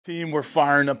Team, we're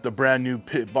firing up the brand new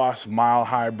Pit Boss Mild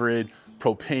Hybrid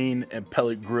propane and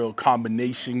pellet grill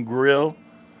combination grill.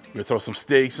 We're gonna throw some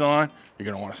steaks on. You're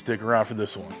gonna wanna stick around for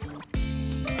this one.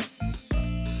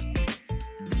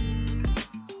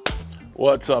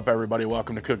 What's up, everybody?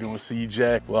 Welcome to Cooking with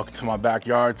CJ. Welcome to my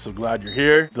backyard. So glad you're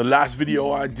here. The last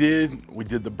video I did, we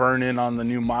did the burn-in on the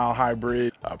new Mild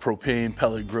Hybrid propane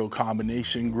pellet grill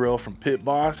combination grill from Pit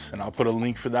Boss, and I'll put a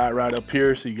link for that right up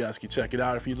here so you guys can check it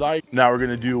out if you'd like. Now we're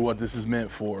gonna do what this is meant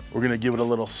for. We're gonna give it a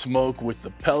little smoke with the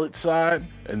pellet side,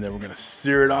 and then we're gonna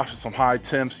sear it off to some high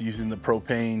temps using the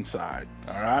propane side.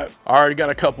 All right. I already got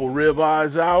a couple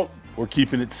ribeyes out. We're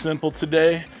keeping it simple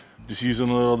today. Just using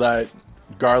a little of that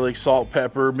garlic, salt,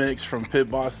 pepper mix from Pit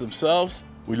Boss themselves.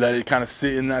 We let it kind of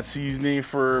sit in that seasoning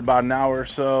for about an hour or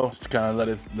so, just to kind of let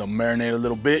it marinate a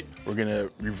little bit. We're gonna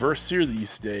reverse sear these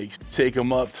steaks, take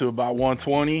them up to about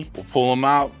 120. We'll pull them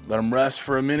out, let them rest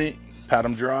for a minute, pat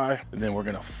them dry, and then we're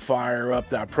gonna fire up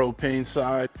that propane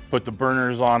side, put the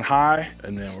burners on high,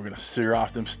 and then we're gonna sear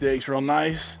off them steaks real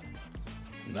nice.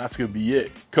 And that's gonna be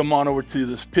it. Come on over to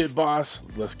this Pit Boss.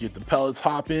 Let's get the pellets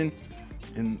hopping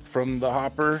in from the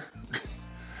hopper.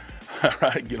 All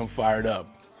right, get them fired up.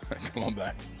 Come on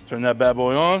back. Turn that bad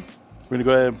boy on. We're gonna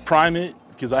go ahead and prime it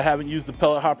because I haven't used the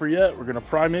pellet hopper yet. We're gonna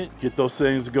prime it, get those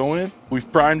things going.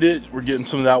 We've primed it. We're getting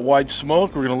some of that white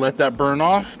smoke. We're gonna let that burn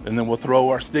off, and then we'll throw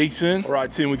our steaks in. All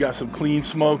right, team, we got some clean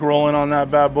smoke rolling on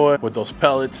that bad boy with those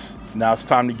pellets. Now it's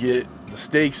time to get the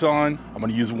steaks on. I'm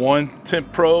gonna use one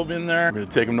temp probe in there. We're gonna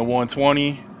take them to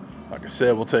 120. Like I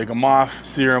said, we'll take them off,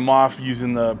 sear them off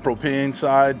using the propane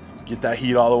side, get that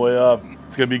heat all the way up.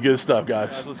 It's gonna be good stuff,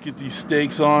 guys. Let's get these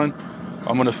steaks on.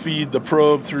 I'm gonna feed the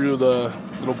probe through the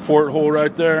little porthole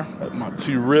right there. Got my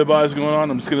two ribeyes going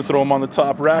on. I'm just gonna throw them on the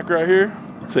top rack right here.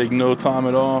 It'll take no time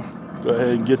at all. Go ahead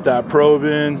and get that probe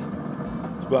in.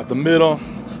 It's about the middle.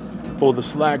 Pull the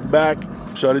slack back,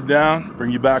 shut it down,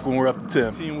 bring you back when we're up to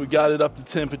temp. Team, we got it up to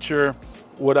temperature.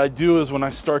 What I do is when I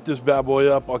start this bad boy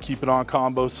up, I'll keep it on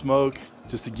combo smoke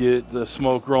just to get the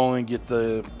smoke rolling, get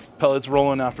the pellets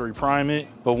rolling after we prime it.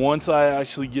 But once I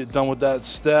actually get done with that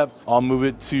step, I'll move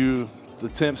it to the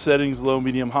temp settings, low,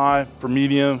 medium, high. For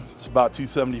medium, it's about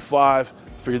 275.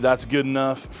 Figured that's good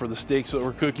enough for the steaks that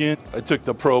we're cooking. I took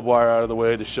the probe wire out of the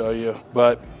way to show you,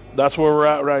 but that's where we're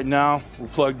at right now. We'll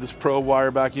plug this probe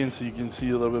wire back in so you can see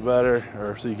a little bit better,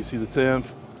 or so you can see the temp.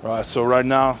 All right, so right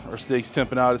now our steak's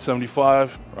temping out at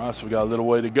 75. All right, so we got a little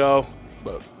way to go,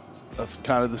 but that's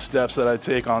kind of the steps that I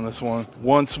take on this one.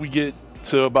 Once we get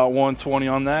to about 120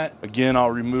 on that, again,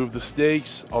 I'll remove the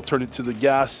steaks. I'll turn it to the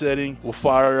gas setting. We'll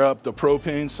fire up the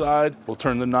propane side. We'll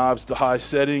turn the knobs to high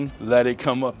setting, let it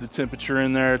come up the temperature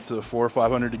in there to 400 or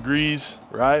 500 degrees,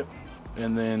 right?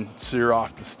 And then sear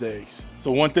off the steaks.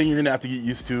 So one thing you're gonna have to get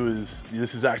used to is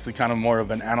this is actually kind of more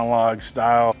of an analog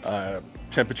style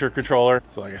temperature controller.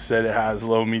 So like I said, it has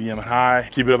low, medium, and high.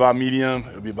 Keep it about medium,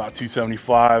 it'll be about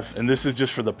 275. And this is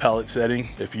just for the pellet setting.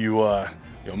 If you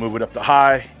move it up to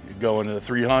high, you go into the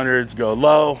 300s, go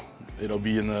low, it'll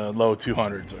be in the low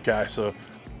 200s, okay? So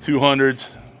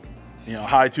 200s,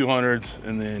 high 200s,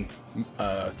 and then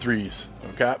threes,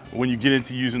 okay? When you get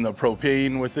into using the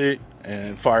propane with it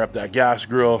and fire up that gas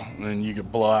grill, then you can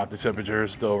blow out the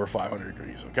temperatures to over 500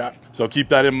 degrees, okay? So keep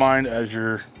that in mind as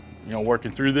you're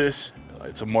working through this.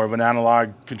 It's more of an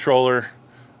analog controller,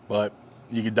 but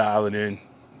you can dial it in.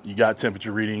 You got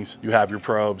temperature readings, you have your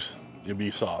probes, you'll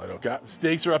be solid, okay?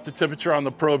 Steaks are up to temperature on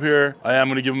the probe here. I am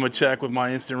gonna give them a check with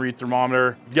my instant read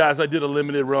thermometer. Guys, I did a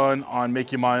limited run on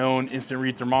making my own instant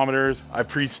read thermometers. I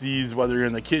preach these whether you're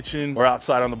in the kitchen or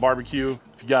outside on the barbecue.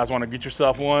 If you guys wanna get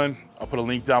yourself one, I'll put a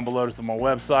link down below to my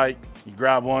website. You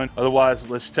grab one. Otherwise,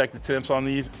 let's check the temps on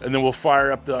these, and then we'll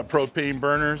fire up the propane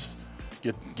burners,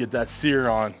 get that sear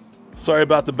on. Sorry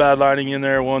about the bad lighting in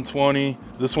there, 120.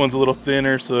 This one's a little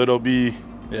thinner, so it'll be,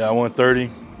 130.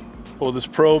 Pull this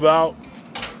probe out,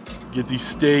 get these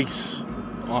steaks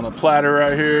on a platter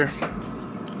right here.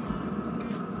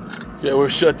 Okay, we'll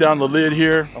shut down the lid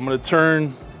here. I'm gonna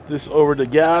turn this over to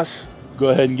gas. Go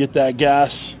ahead and get that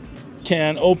gas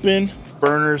can open.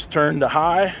 Burners turned to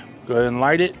high. Go ahead and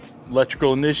light it.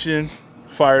 Electrical ignition,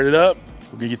 fired it up.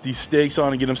 We're gonna get these steaks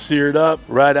on and get them seared up.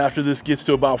 Right after this gets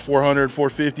to about 400,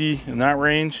 450 in that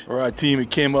range. All right, team, it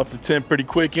came up to temp pretty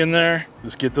quick in there.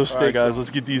 Let's get those steaks, guys. Let's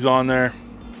get these on there.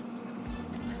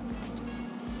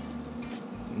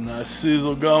 Nice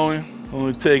sizzle going.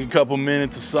 Only take a couple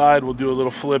minutes aside. We'll do a little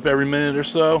flip every minute or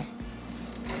so.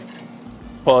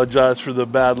 Apologize for the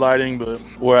bad lighting, but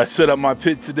where I set up my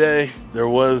pit today, there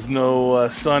was no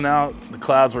sun out. The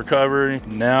clouds were covering.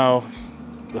 Now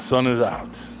the sun is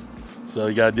out. So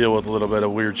you gotta deal with a little bit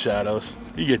of weird shadows.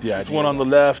 You get the idea. This one on the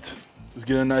left, Let's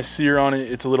get a nice sear on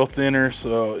it. It's a little thinner,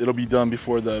 so it'll be done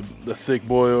before the thick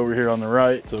boy over here on the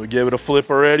right. So we gave it a flip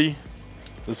already.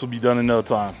 This will be done in no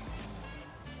time.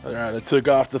 All right, I took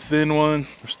off the thin one.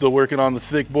 We're still working on the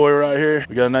thick boy right here.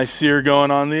 We got a nice sear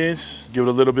going on these. Give it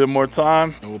a little bit more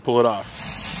time and we'll pull it off.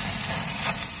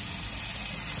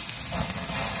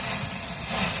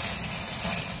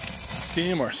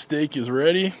 Team, our steak is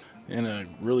ready in a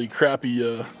really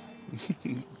crappy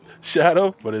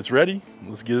shadow, but it's ready.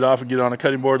 Let's get it off and get it on a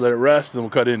cutting board, let it rest, and we'll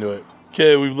cut into it.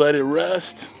 Okay, we've let it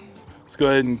rest. Let's go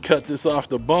ahead and cut this off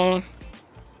the bone.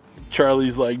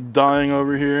 Charlie's like dying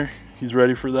over here. He's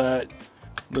ready for that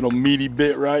little meaty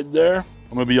bit right there.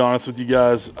 I'm gonna be honest with you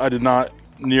guys, I did not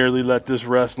nearly let this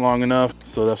rest long enough,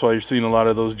 so that's why you're seeing a lot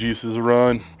of those juices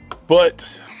run.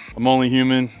 But I'm only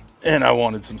human, and I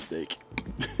wanted some steak.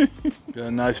 Got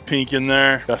a nice pink in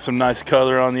there, got some nice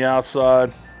color on the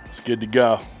outside. It's good to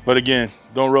go. But again,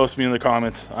 don't roast me in the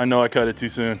comments. I know I cut it too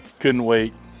soon. Couldn't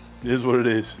wait. It is what it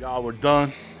is. Y'all, we're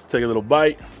done. Let's take a little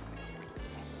bite.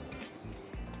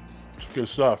 It's good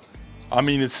stuff. I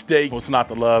mean, it's steak. Well, it's not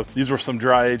the love. These were some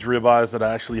dry aged ribeyes that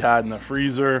I actually had in the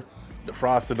freezer.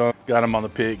 Defrosted them, got them on the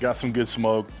pit, got some good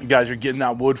smoke. You guys are getting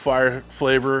that wood fire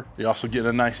flavor. You're also getting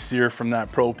a nice sear from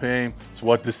that propane. It's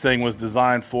what this thing was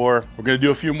designed for. We're gonna do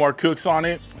a few more cooks on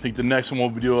it. I think the next one we'll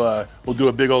do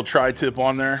a big old tri-tip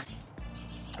on there.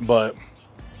 But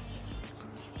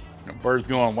bird's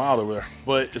going wild over there.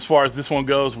 But as far as this one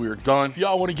goes, we are done. If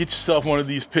y'all want to get yourself one of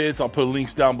these pits, I'll put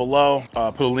links down below.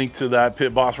 Put a link to that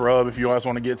Pit Boss rub if you guys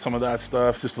want to get some of that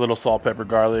stuff. Just a little salt, pepper,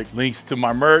 garlic. Links to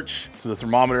my merch, to the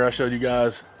thermometer I showed you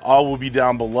guys. All will be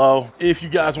down below. If you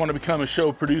guys want to become a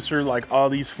show producer like all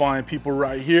these fine people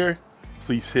right here,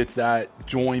 please hit that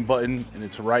join button, and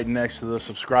it's right next to the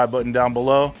subscribe button down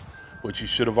below, which you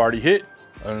should have already hit.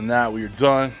 Other than that, we are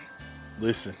done.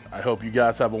 Listen, I hope you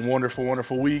guys have a wonderful,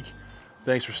 wonderful week.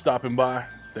 Thanks for stopping by.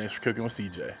 Thanks for cooking with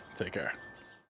CJ. Take care.